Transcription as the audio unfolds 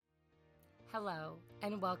Hello,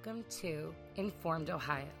 and welcome to Informed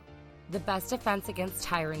Ohio. The best defense against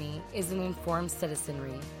tyranny is an informed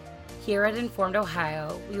citizenry. Here at Informed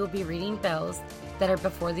Ohio, we will be reading bills that are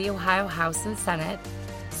before the Ohio House and Senate,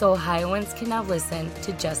 so Ohioans can now listen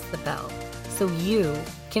to just the bill, so you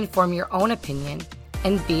can form your own opinion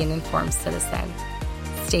and be an informed citizen.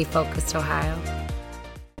 Stay focused, Ohio.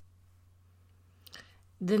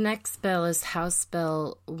 The next bill is House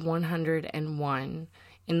Bill 101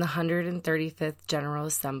 in the 135th General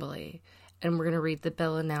Assembly, and we're going to read the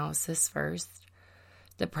bill analysis first.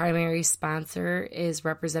 The primary sponsor is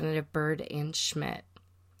Representative Byrd and Schmidt.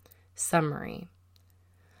 Summary.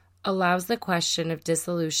 Allows the question of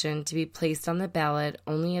dissolution to be placed on the ballot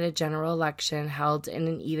only at a general election held in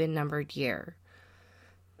an even-numbered year.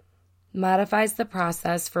 Modifies the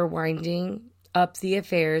process for winding up the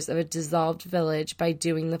affairs of a dissolved village by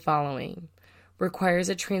doing the following. Requires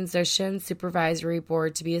a transition supervisory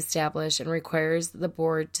board to be established and requires the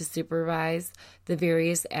board to supervise the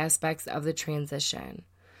various aspects of the transition.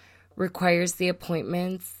 Requires the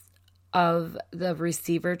appointments of the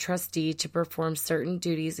receiver trustee to perform certain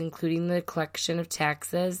duties, including the collection of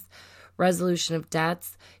taxes, resolution of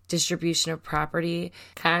debts, distribution of property,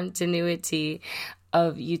 continuity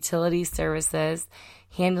of utility services,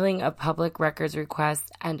 handling of public records requests,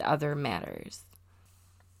 and other matters.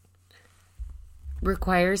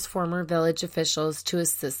 Requires former village officials to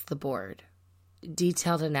assist the board.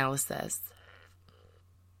 Detailed analysis.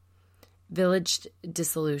 Village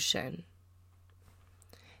dissolution.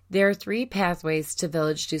 There are three pathways to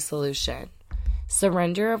village dissolution: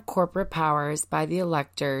 surrender of corporate powers by the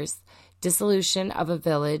electors, dissolution of a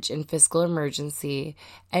village in fiscal emergency,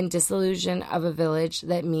 and dissolution of a village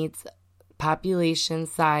that meets population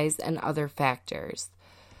size and other factors.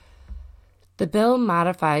 The bill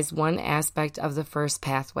modifies one aspect of the first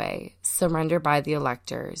pathway, surrender by the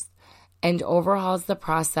electors, and overhauls the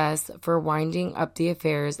process for winding up the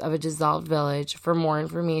affairs of a dissolved village. For more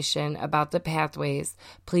information about the pathways,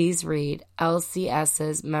 please read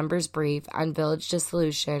LCS's Members Brief on Village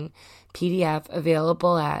Dissolution, PDF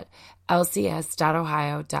available at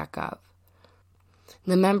lcs.ohio.gov.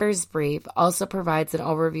 The Members Brief also provides an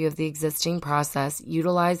overview of the existing process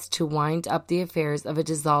utilized to wind up the affairs of a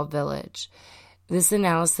dissolved village. This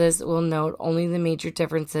analysis will note only the major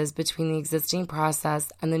differences between the existing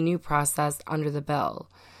process and the new process under the bill.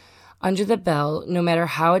 Under the bill, no matter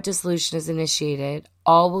how a dissolution is initiated,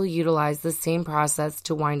 all will utilize the same process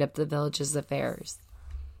to wind up the village's affairs.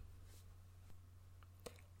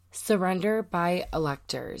 Surrender by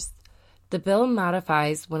electors. The bill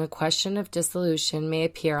modifies when a question of dissolution may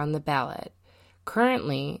appear on the ballot.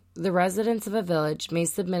 Currently, the residents of a village may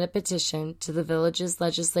submit a petition to the village's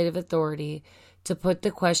legislative authority to put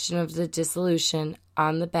the question of the dissolution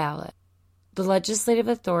on the ballot. The legislative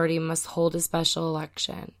authority must hold a special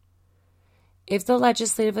election. If the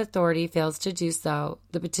legislative authority fails to do so,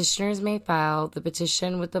 the petitioners may file the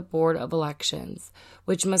petition with the Board of Elections,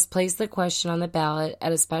 which must place the question on the ballot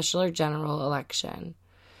at a special or general election.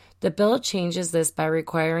 The bill changes this by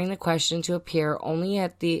requiring the question to appear only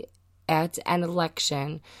at an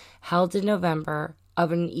election held in November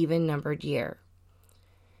of an even-numbered year.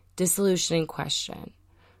 Dissolution in question.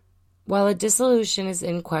 While a dissolution is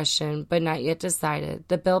in question but not yet decided,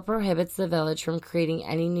 the bill prohibits the village from creating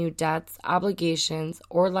any new debts, obligations,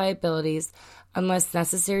 or liabilities unless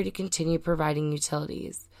necessary to continue providing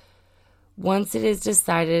utilities. Once it is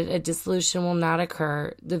decided a dissolution will not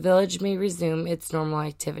occur, the village may resume its normal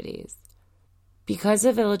activities. Because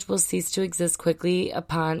a village will cease to exist quickly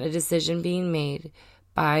upon a decision being made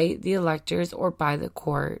by the electors or by the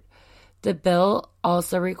court, the bill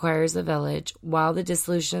also requires the village, while the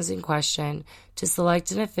dissolution is in question, to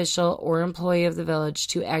select an official or employee of the village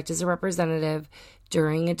to act as a representative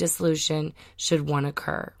during a dissolution should one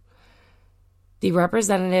occur. The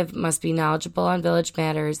representative must be knowledgeable on village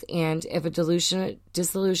matters, and if a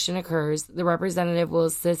dissolution occurs, the representative will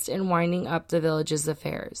assist in winding up the village's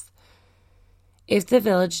affairs. If the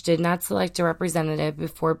village did not select a representative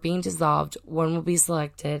before being dissolved, one will be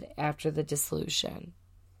selected after the dissolution.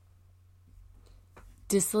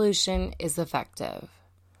 Dissolution is effective.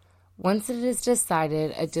 Once it is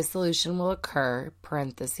decided a dissolution will occur,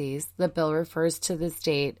 the bill refers to this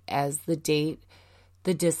date as the date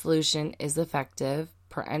the dissolution is effective,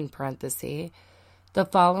 the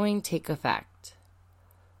following take effect.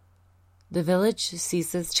 The village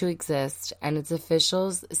ceases to exist and its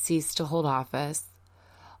officials cease to hold office.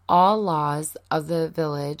 All laws of the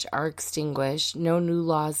village are extinguished. No new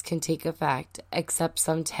laws can take effect except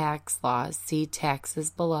some tax laws. See taxes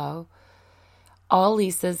below. All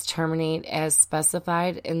leases terminate as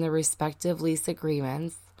specified in the respective lease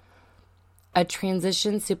agreements. A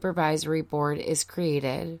transition supervisory board is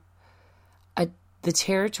created. The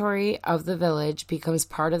territory of the village becomes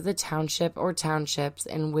part of the township or townships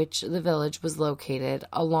in which the village was located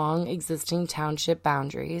along existing township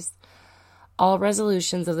boundaries. All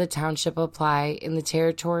resolutions of the township apply in the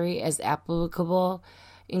territory as applicable,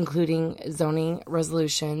 including zoning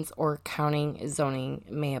resolutions or county zoning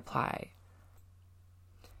may apply.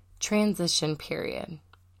 Transition period.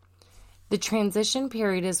 The transition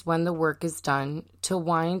period is when the work is done to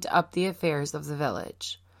wind up the affairs of the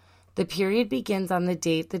village. The period begins on the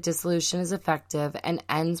date the dissolution is effective and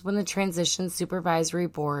ends when the Transition Supervisory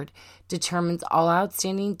Board determines all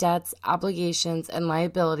outstanding debts, obligations, and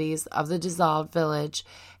liabilities of the dissolved village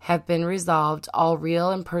have been resolved, all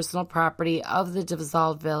real and personal property of the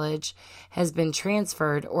dissolved village has been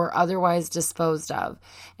transferred or otherwise disposed of,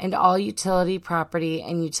 and all utility property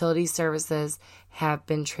and utility services have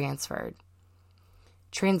been transferred.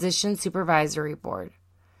 Transition Supervisory Board.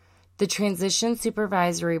 The Transition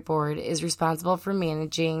Supervisory Board is responsible for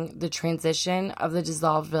managing the transition of the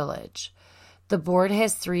dissolved village. The board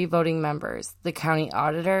has 3 voting members: the county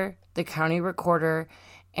auditor, the county recorder,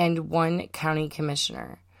 and 1 county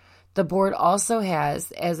commissioner. The board also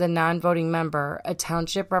has, as a non-voting member, a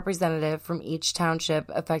township representative from each township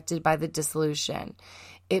affected by the dissolution.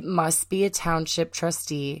 It must be a township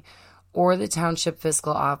trustee or the township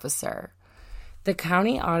fiscal officer. The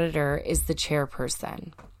county auditor is the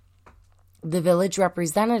chairperson. The village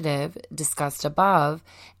representative, discussed above,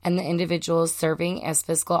 and the individuals serving as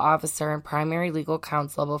fiscal officer and primary legal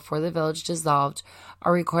counsel before the village dissolved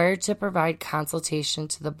are required to provide consultation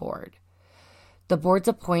to the board. The board's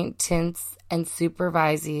appointments and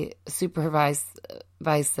supervises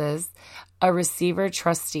a receiver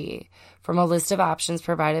trustee from a list of options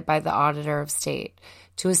provided by the Auditor of State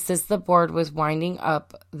to assist the board with winding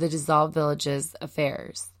up the dissolved village's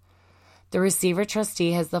affairs. The receiver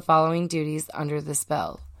trustee has the following duties under this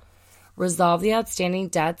bill: resolve the outstanding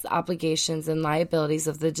debts, obligations, and liabilities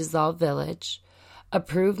of the dissolved village,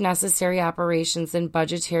 approve necessary operations and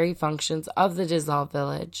budgetary functions of the dissolved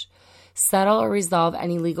village, settle or resolve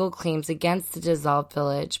any legal claims against the dissolved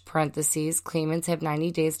village, parentheses, claimants have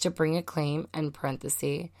 90 days to bring a claim, end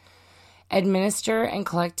parentheses, administer and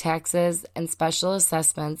collect taxes and special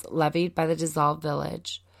assessments levied by the dissolved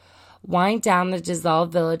village, wind down the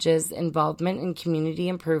dissolved village's involvement in community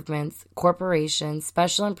improvements, corporations,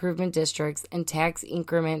 special improvement districts, and tax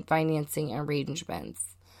increment financing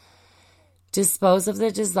arrangements. Dispose of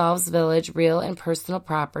the dissolved village real and personal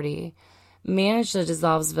property. Manage the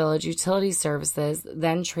dissolved village utility services,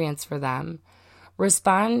 then transfer them.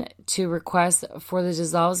 Respond to requests for the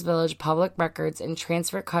dissolved village public records and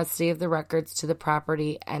transfer custody of the records to the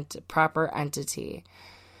proper entity.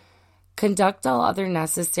 Conduct all other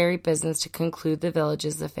necessary business to conclude the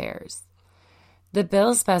village's affairs. The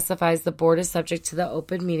bill specifies the board is subject to the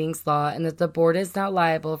Open Meetings Law and that the board is not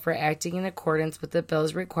liable for acting in accordance with the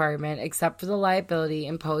bill's requirement except for the liability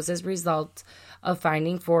imposed as a result of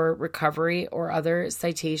finding for recovery or other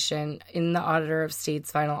citation in the Auditor of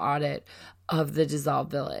State's final audit of the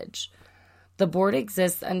dissolved village. The board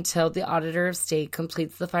exists until the Auditor of State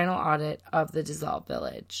completes the final audit of the dissolved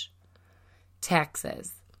village.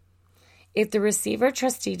 Taxes. If the receiver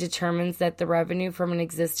trustee determines that the revenue from an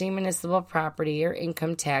existing municipal property or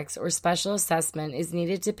income tax or special assessment is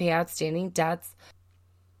needed to pay outstanding debts,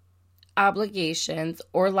 obligations,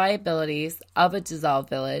 or liabilities of a dissolved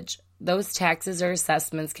village, those taxes or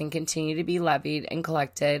assessments can continue to be levied and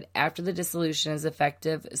collected after the dissolution is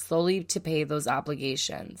effective solely to pay those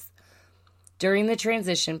obligations. During the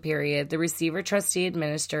transition period, the receiver trustee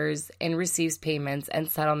administers and receives payments and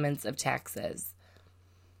settlements of taxes.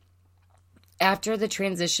 After the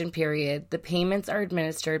transition period, the payments are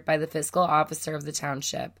administered by the fiscal officer of the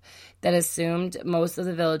township that assumed most of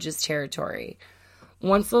the village's territory.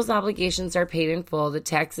 Once those obligations are paid in full, the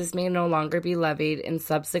taxes may no longer be levied in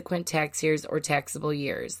subsequent tax years or taxable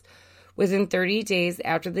years. Within 30 days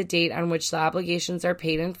after the date on which the obligations are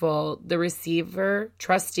paid in full, the receiver,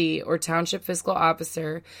 trustee, or township fiscal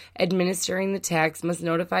officer administering the tax must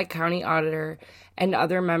notify county auditor and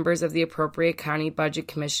other members of the appropriate county budget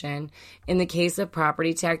commission in the case of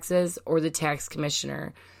property taxes or the tax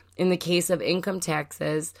commissioner, in the case of income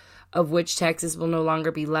taxes, of which taxes will no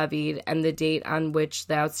longer be levied, and the date on which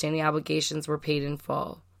the outstanding obligations were paid in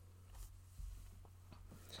full.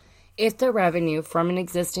 If the revenue from an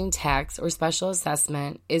existing tax or special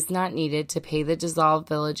assessment is not needed to pay the dissolved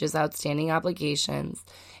village's outstanding obligations,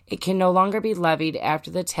 it can no longer be levied after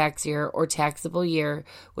the tax year or taxable year,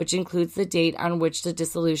 which includes the date on which the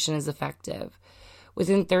dissolution is effective.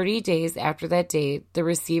 Within 30 days after that date, the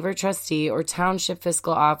receiver trustee or township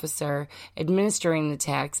fiscal officer administering the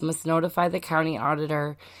tax must notify the county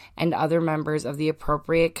auditor and other members of the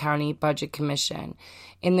appropriate county budget commission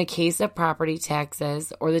in the case of property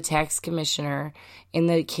taxes, or the tax commissioner in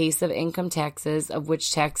the case of income taxes of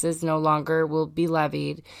which taxes no longer will be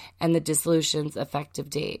levied, and the dissolution's effective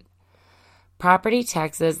date. Property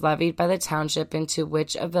taxes levied by the township into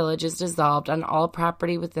which a village is dissolved on all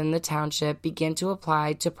property within the township begin to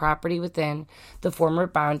apply to property within the former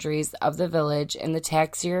boundaries of the village in the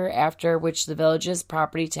tax year after which the village's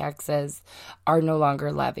property taxes are no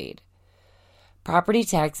longer levied. Property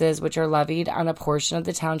taxes which are levied on a portion of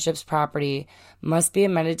the township's property must be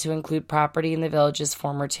amended to include property in the village's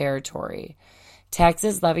former territory.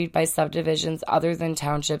 Taxes levied by subdivisions other than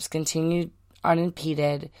townships continue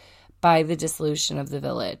unimpeded by the dissolution of the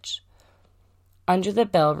village. Under the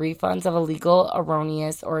bill, refunds of illegal,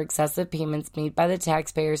 erroneous, or excessive payments made by the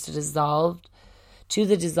taxpayers to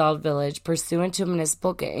the dissolved village pursuant to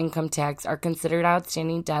municipal income tax are considered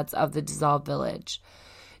outstanding debts of the dissolved village.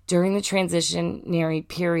 During the transitionary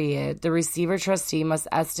period, the receiver trustee must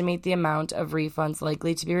estimate the amount of refunds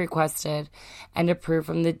likely to be requested and approve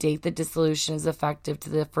from the date the dissolution is effective to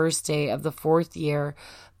the first day of the fourth year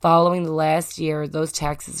following the last year those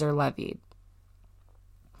taxes are levied.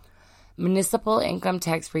 Municipal income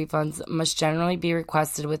tax refunds must generally be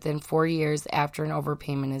requested within 4 years after an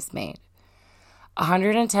overpayment is made.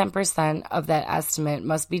 110% of that estimate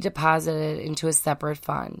must be deposited into a separate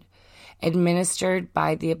fund, administered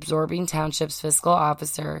by the absorbing township's fiscal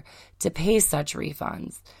officer to pay such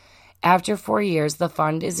refunds. After 4 years, the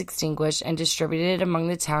fund is extinguished and distributed among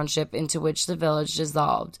the township into which the village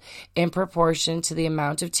dissolved, in proportion to the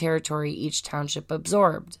amount of territory each township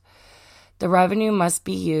absorbed. The revenue must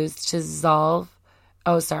be used to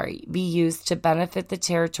benefit the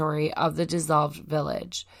territory of the dissolved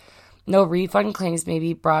village. No refund claims may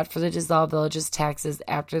be brought for the dissolved village's taxes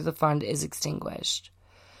after the fund is extinguished.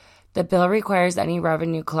 The bill requires any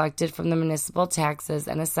revenue collected from the municipal taxes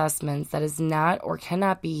and assessments that is not or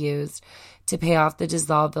cannot be used to pay off the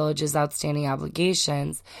dissolved village's outstanding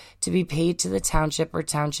obligations to be paid to the township or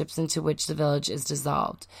townships into which the village is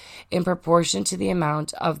dissolved, in proportion to the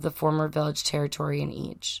amount of the former village territory in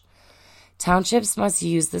each. Townships must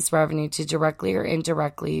use this revenue to directly or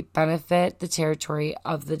indirectly benefit the territory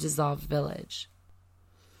of the dissolved village.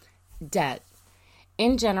 Debt.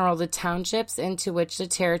 In general, the townships into which the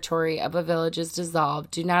territory of a village is dissolved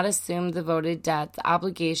do not assume the voted debts,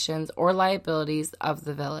 obligations, or liabilities of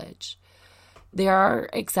the village. There are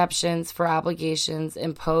exceptions for obligations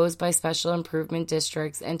imposed by special improvement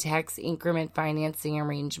districts and tax increment financing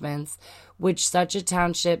arrangements, which such a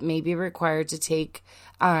township may be required to take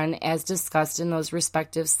on as discussed in those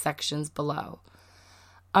respective sections below.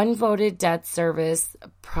 Unvoted debt service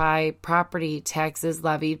property taxes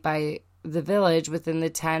levied by the village within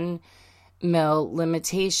the 10 mil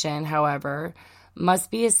limitation, however,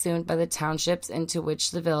 must be assumed by the townships into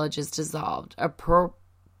which the village is dissolved,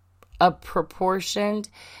 proportioned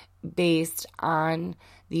based on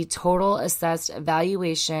the total assessed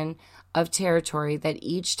valuation of territory that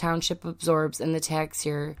each township absorbs in the tax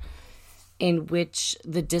year in which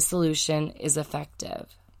the dissolution is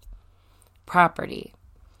effective. Property.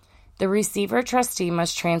 The receiver trustee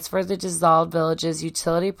must transfer the dissolved village's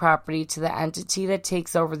utility property to the entity that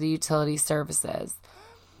takes over the utility services,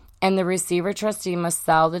 and the receiver trustee must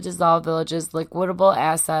sell the dissolved village's liquidable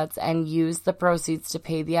assets and use the proceeds to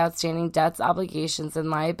pay the outstanding debts, obligations, and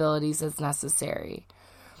liabilities as necessary.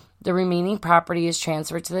 The remaining property is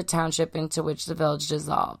transferred to the township into which the village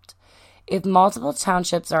dissolved. If multiple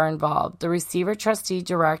townships are involved, the receiver trustee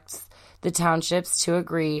directs the townships to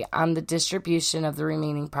agree on the distribution of the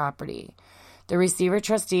remaining property. The receiver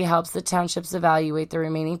trustee helps the townships evaluate the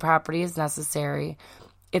remaining property as necessary.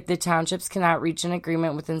 If the townships cannot reach an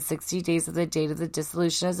agreement within 60 days of the date of the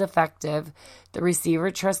dissolution is effective, the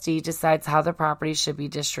receiver trustee decides how the property should be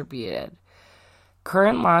distributed.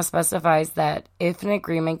 Current law specifies that if an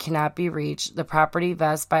agreement cannot be reached, the property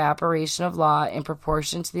vests by operation of law in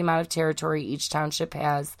proportion to the amount of territory each township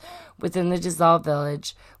has within the dissolved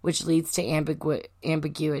village, which leads to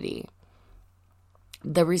ambiguity.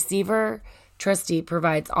 The receiver trustee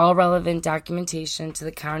provides all relevant documentation to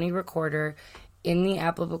the county recorder in the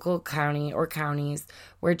applicable county or counties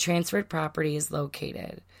where transferred property is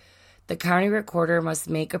located. The county recorder must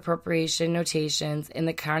make appropriation notations in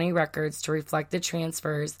the county records to reflect the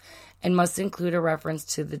transfers and must include a reference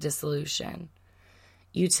to the dissolution.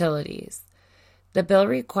 Utilities. The bill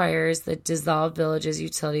requires the dissolved village's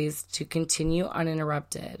utilities to continue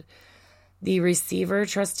uninterrupted. The receiver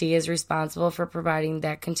trustee is responsible for providing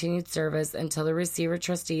that continued service until the receiver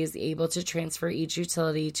trustee is able to transfer each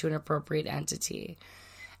utility to an appropriate entity.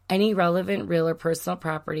 Any relevant real or personal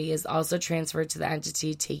property is also transferred to the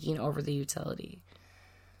entity taking over the utility.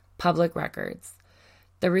 Public records.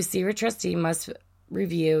 The receiver trustee must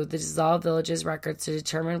review the dissolved village's records to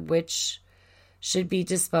determine which should be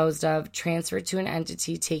disposed of, transferred to an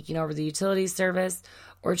entity taking over the utility service,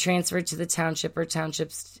 or transferred to the township or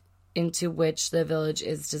townships into which the village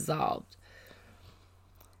is dissolved.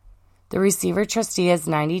 The receiver trustee has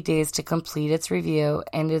 90 days to complete its review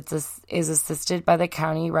and is assisted by the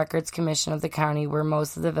County Records Commission of the county where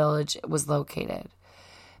most of the village was located.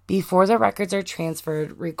 Before the records are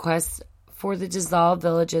transferred, requests for the dissolved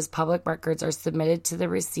village's public records are submitted to the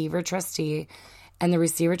receiver trustee, and the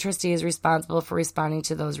receiver trustee is responsible for responding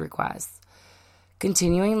to those requests.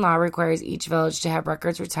 Continuing law requires each village to have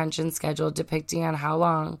records retention schedule depicting on how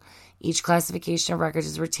long each classification of records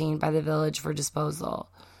is retained by the village for disposal.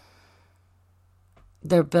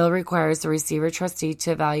 The bill requires the receiver trustee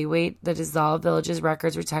to evaluate the dissolved village's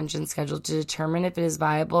records retention schedule to determine if it is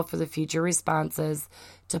viable for the future responses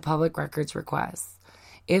to public records requests.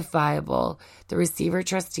 If viable, the receiver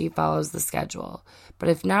trustee follows the schedule. But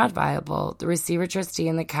if not viable, the receiver trustee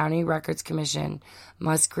and the County Records Commission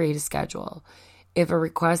must create a schedule. If a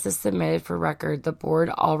request is submitted for record the board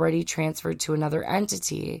already transferred to another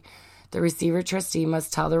entity, the receiver trustee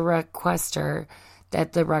must tell the requester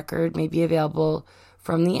that the record may be available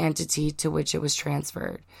from the entity to which it was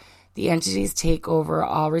transferred. The entities take over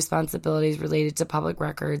all responsibilities related to public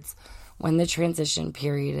records when the transition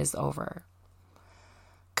period is over.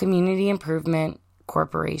 Community Improvement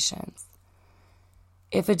Corporations.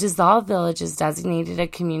 If a dissolved village is designated a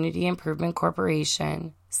Community Improvement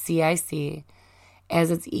Corporation, CIC, as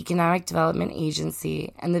its economic development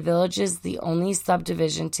agency, and the village is the only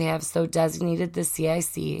subdivision to have so designated the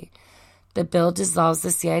CIC, the bill dissolves the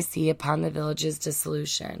CIC upon the village's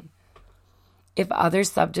dissolution. If other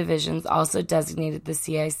subdivisions also designated the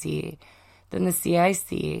CIC, then the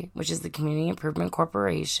CIC, which is the Community Improvement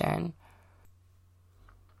Corporation,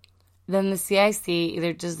 then the CIC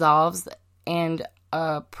either dissolves and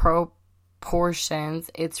proportions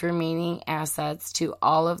its remaining assets to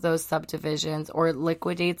all of those subdivisions, or it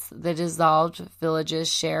liquidates the dissolved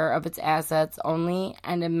village's share of its assets only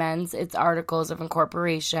and amends its articles of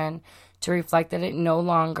incorporation to reflect that it no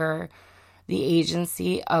longer the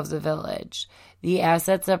agency of the village. The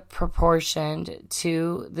assets proportioned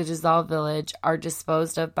to the dissolved village are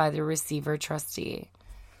disposed of by the receiver trustee.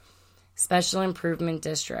 Special improvement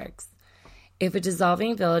districts. If a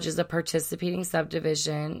dissolving village is a participating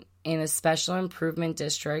subdivision in a special improvement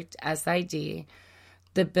district, SID,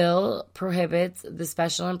 the bill prohibits the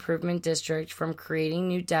special improvement district from creating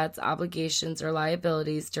new debts, obligations, or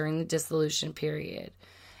liabilities during the dissolution period,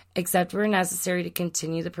 except where necessary to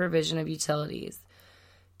continue the provision of utilities.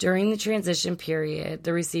 During the transition period,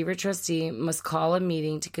 the receiver trustee must call a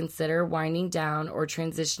meeting to consider winding down or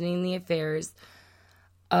transitioning the affairs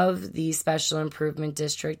of the special improvement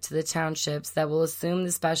district to the townships that will assume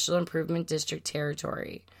the special improvement district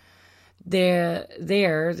territory.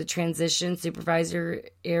 The transition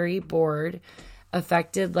supervisory board,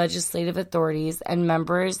 affected legislative authorities, and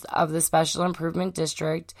members of the special improvement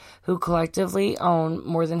district who collectively own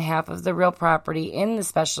more than half of the real property in the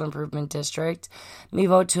special improvement district may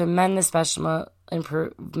vote to amend the special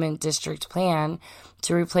improvement district plan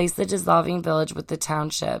to replace the dissolving village with the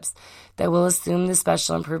townships that will assume the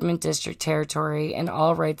special improvement district territory and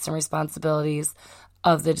all rights and responsibilities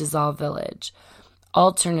of the dissolved village.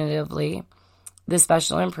 Alternatively, the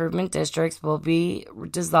special improvement districts will be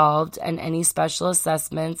dissolved and any special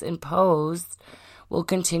assessments imposed will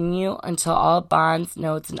continue until all bonds,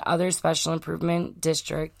 notes, and other special improvement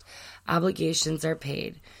district obligations are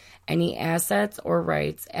paid. Any assets or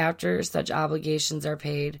rights after such obligations are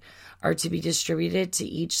paid are to be distributed to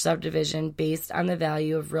each subdivision based on the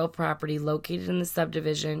value of real property located in the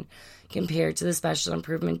subdivision compared to the special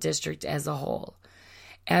improvement district as a whole.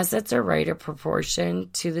 Assets or right of proportion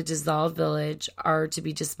to the dissolved village are to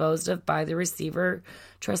be disposed of by the receiver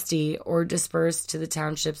trustee or dispersed to the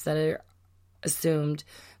townships that are assumed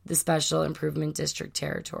the special improvement district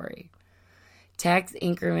territory. Tax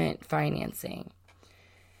increment financing.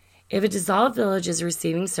 If a dissolved village is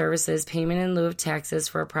receiving services, payment in lieu of taxes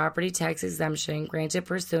for a property tax exemption granted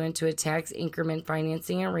pursuant to a tax increment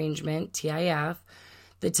financing arrangement, TIF,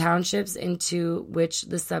 the townships into which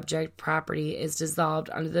the subject property is dissolved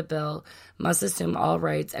under the bill must assume all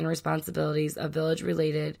rights and responsibilities of village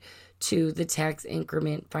related to the tax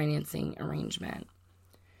increment financing arrangement.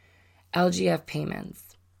 LGF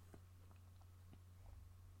payments.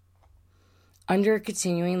 Under a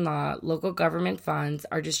continuing law, local government funds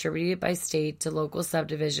are distributed by state to local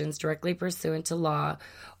subdivisions directly pursuant to law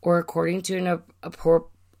or according to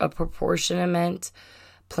a proportionment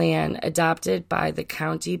plan adopted by the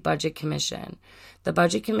County Budget Commission. The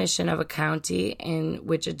Budget Commission of a county in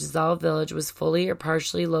which a dissolved village was fully or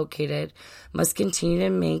partially located must continue to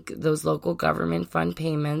make those local government fund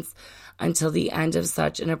payments until the end of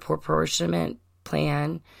such an apportionment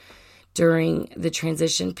plan. During the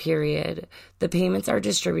transition period, the payments are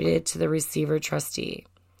distributed to the receiver trustee.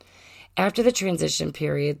 After the transition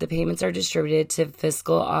period, the payments are distributed to the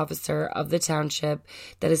fiscal officer of the township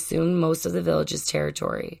that assumed most of the village's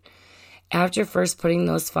territory. After first putting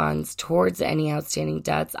those funds towards any outstanding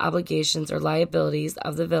debts, obligations, or liabilities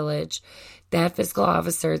of the village, that fiscal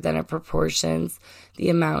officer then apportions the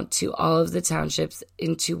amount to all of the townships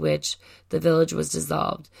into which the village was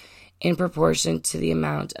dissolved, in proportion to the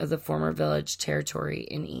amount of the former village territory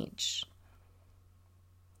in each.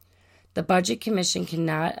 The Budget Commission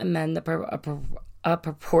cannot amend a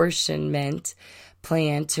proportionment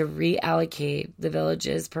plan to reallocate the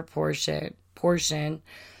village's portion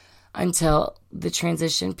until the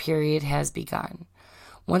transition period has begun.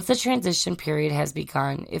 Once the transition period has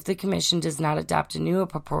begun, if the Commission does not adopt a new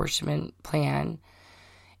apportionment plan,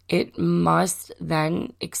 it must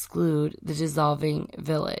then exclude the dissolving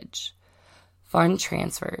village. Fund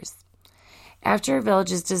transfers. After a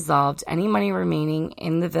village is dissolved, any money remaining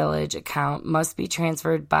in the village account must be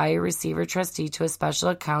transferred by a receiver trustee to a special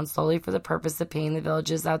account solely for the purpose of paying the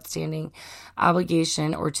village's outstanding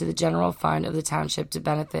obligation or to the general fund of the township to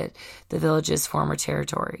benefit the village's former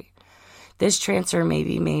territory. This transfer may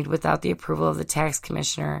be made without the approval of the tax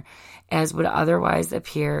commissioner, as would otherwise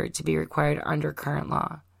appear to be required under current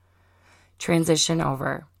law. Transition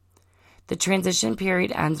over. The transition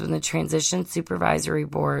period ends when the Transition Supervisory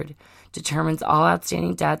Board determines all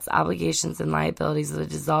outstanding debts, obligations, and liabilities of the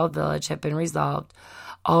dissolved village have been resolved,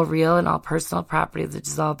 all real and all personal property of the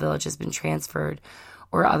dissolved village has been transferred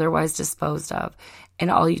or otherwise disposed of, and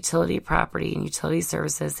all utility property and utility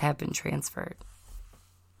services have been transferred.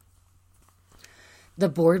 The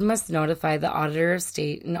board must notify the Auditor of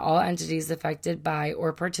State and all entities affected by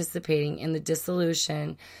or participating in the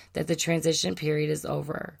dissolution that the transition period is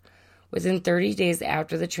over. Within 30 days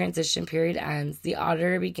after the transition period ends, the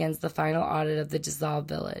auditor begins the final audit of the dissolved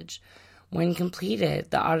village. When completed,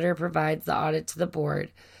 the auditor provides the audit to the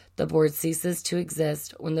board. The board ceases to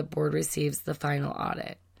exist when the board receives the final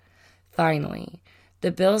audit. Finally,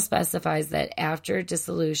 the bill specifies that after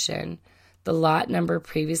dissolution, the lot number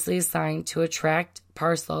previously assigned to a tract,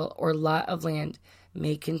 parcel, or lot of land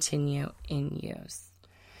may continue in use.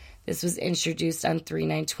 This was introduced on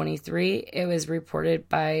 3/9/23. It was reported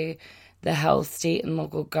by the Health, State, and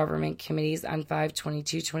Local Government Committees on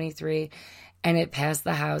 5/22/23, and it passed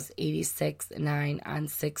the House 86-9 on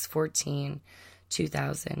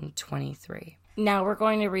 6/14/2023. Now we're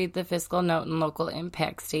going to read the fiscal note and local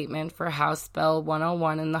impact statement for House Bill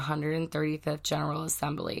 101 in the 135th General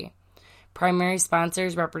Assembly. Primary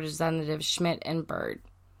sponsors, Representatives Schmidt and Byrd.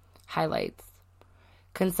 Highlights.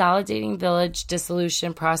 Consolidating village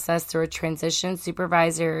dissolution process through a transition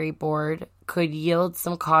supervisory board could yield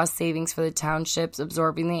some cost savings for the townships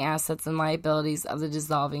absorbing the assets and liabilities of the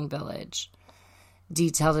dissolving village.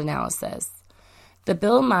 Detailed analysis. The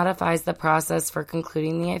bill modifies the process for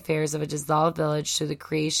concluding the affairs of a dissolved village through the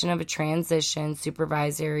creation of a transition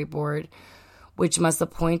supervisory board, which must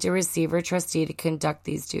appoint a receiver trustee to conduct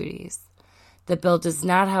these duties. The bill does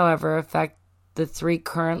not, however, affect the three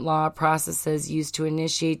current law processes used to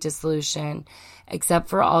initiate dissolution, except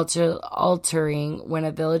for altering when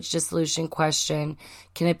a village dissolution question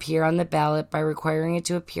can appear on the ballot by requiring it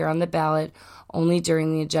to appear on the ballot only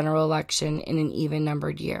during the general election in an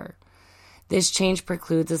even-numbered year. This change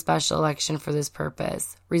precludes a special election for this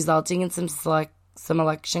purpose, resulting in some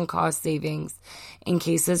election cost savings in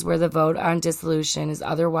cases where the vote on dissolution is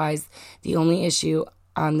otherwise the only issue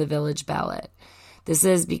on the village ballot. This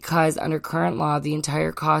is because, under current law, the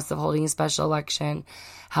entire cost of holding a special election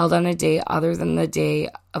held on a day other than the day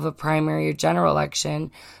of a primary or general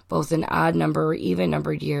election, both in odd number or even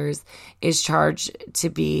numbered years, is charged to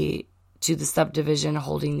the subdivision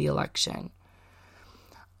holding the election.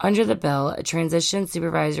 Under the bill, a transition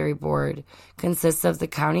supervisory board consists of the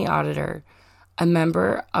county auditor, a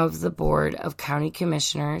member of the board of county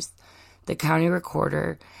commissioners, the county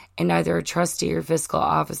recorder, and either a trustee or fiscal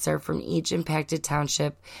officer from each impacted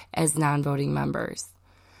township as non-voting members.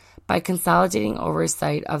 By consolidating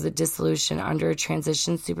oversight of the dissolution under a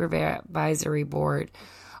transition supervisory board,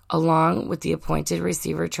 along with the appointed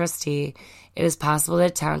receiver trustee, it is possible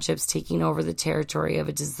that townships taking over the territory of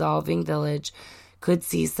a dissolving village could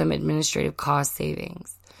see some administrative cost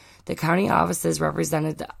savings. The county offices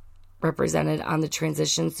represented on the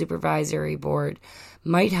Transition Supervisory Board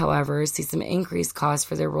might, however, see some increased costs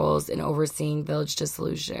for their roles in overseeing village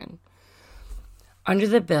dissolution. Under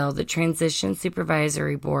the bill, the Transition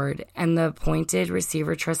Supervisory Board and the appointed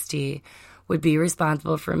receiver trustee would be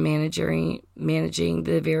responsible for managing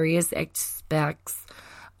the various aspects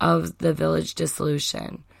of the village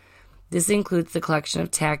dissolution. This includes the collection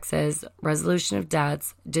of taxes, resolution of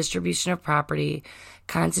debts, distribution of property,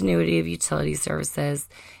 continuity of utility services,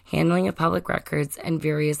 handling of public records, and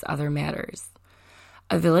various other matters.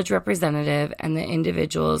 A village representative and the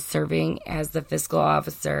individuals serving as the fiscal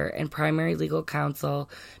officer and primary legal counsel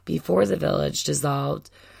before the village dissolved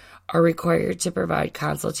are required to provide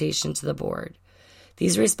consultation to the board.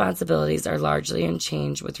 These responsibilities are largely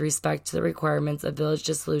unchanged with respect to the requirements of village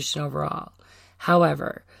dissolution overall.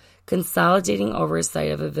 However, consolidating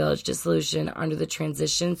oversight of a village dissolution under the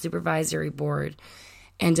Transition Supervisory Board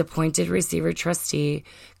and appointed receiver trustee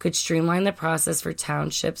could streamline the process for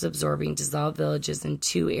townships absorbing dissolved villages in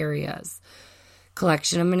two areas: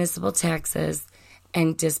 collection of municipal taxes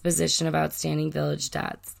and disposition of outstanding village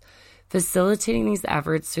debts. Facilitating these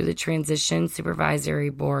efforts through the Transition Supervisory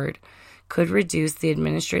Board could reduce the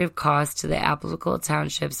administrative cost to the applicable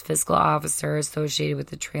township's fiscal officer associated with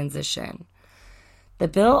the transition. The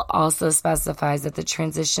bill also specifies that the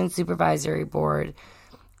Transition Supervisory Board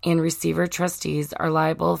and receiver trustees are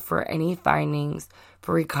liable for any findings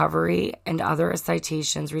for recovery and other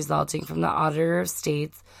citations resulting from the Auditor of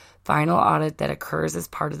State's final audit that occurs as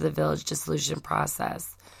part of the village dissolution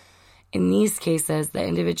process. In these cases, the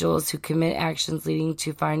individuals who commit actions leading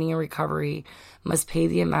to finding a recovery must pay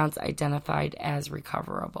the amounts identified as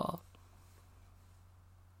recoverable.